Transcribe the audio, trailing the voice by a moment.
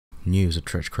News of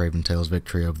Tretch Craventail's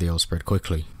victory over the elves spread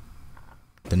quickly.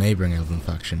 The neighbouring elven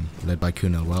faction, led by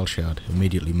Kunal Walshard,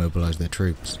 immediately mobilised their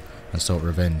troops and sought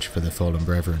revenge for their fallen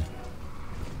brethren.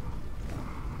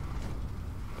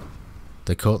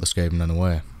 They caught the Skaven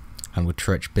unaware, and with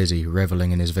Tretch busy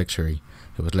revelling in his victory,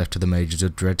 it was left to the mages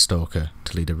of Dreadstalker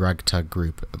to lead a ragtag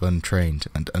group of untrained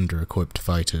and under-equipped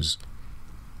fighters.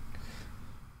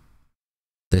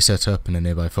 They set up in a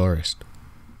nearby forest,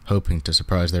 hoping to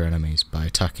surprise their enemies by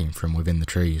attacking from within the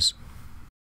trees.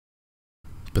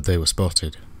 But they were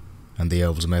spotted, and the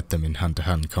elves met them in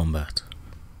hand-to-hand combat.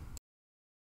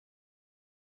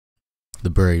 The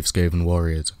brave Skaven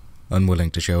warriors,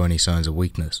 unwilling to show any signs of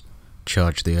weakness,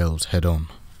 charged the elves head-on.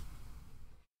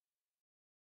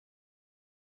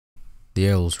 The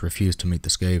elves refused to meet the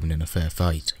Skaven in a fair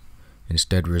fight,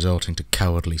 instead resorting to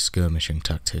cowardly skirmishing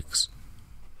tactics.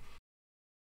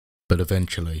 But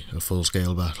eventually, a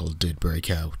full-scale battle did break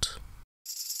out.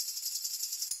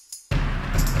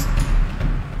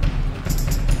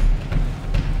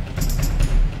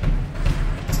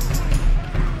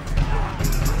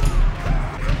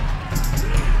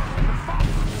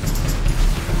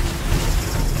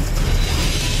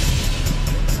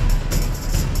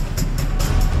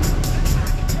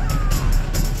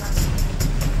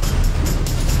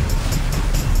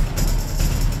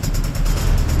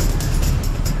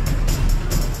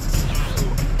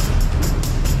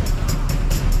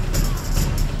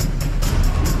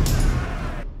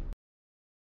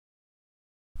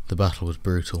 The battle was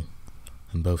brutal,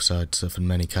 and both sides suffered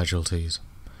many casualties,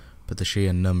 but the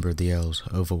sheer number of the elves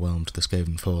overwhelmed the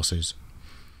Skaven forces.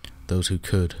 Those who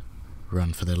could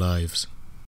ran for their lives.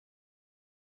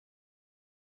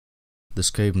 The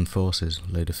Skaven forces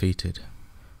lay defeated,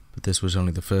 but this was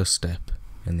only the first step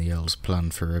in the elves' plan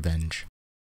for revenge.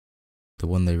 The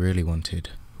one they really wanted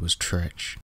was Tretch.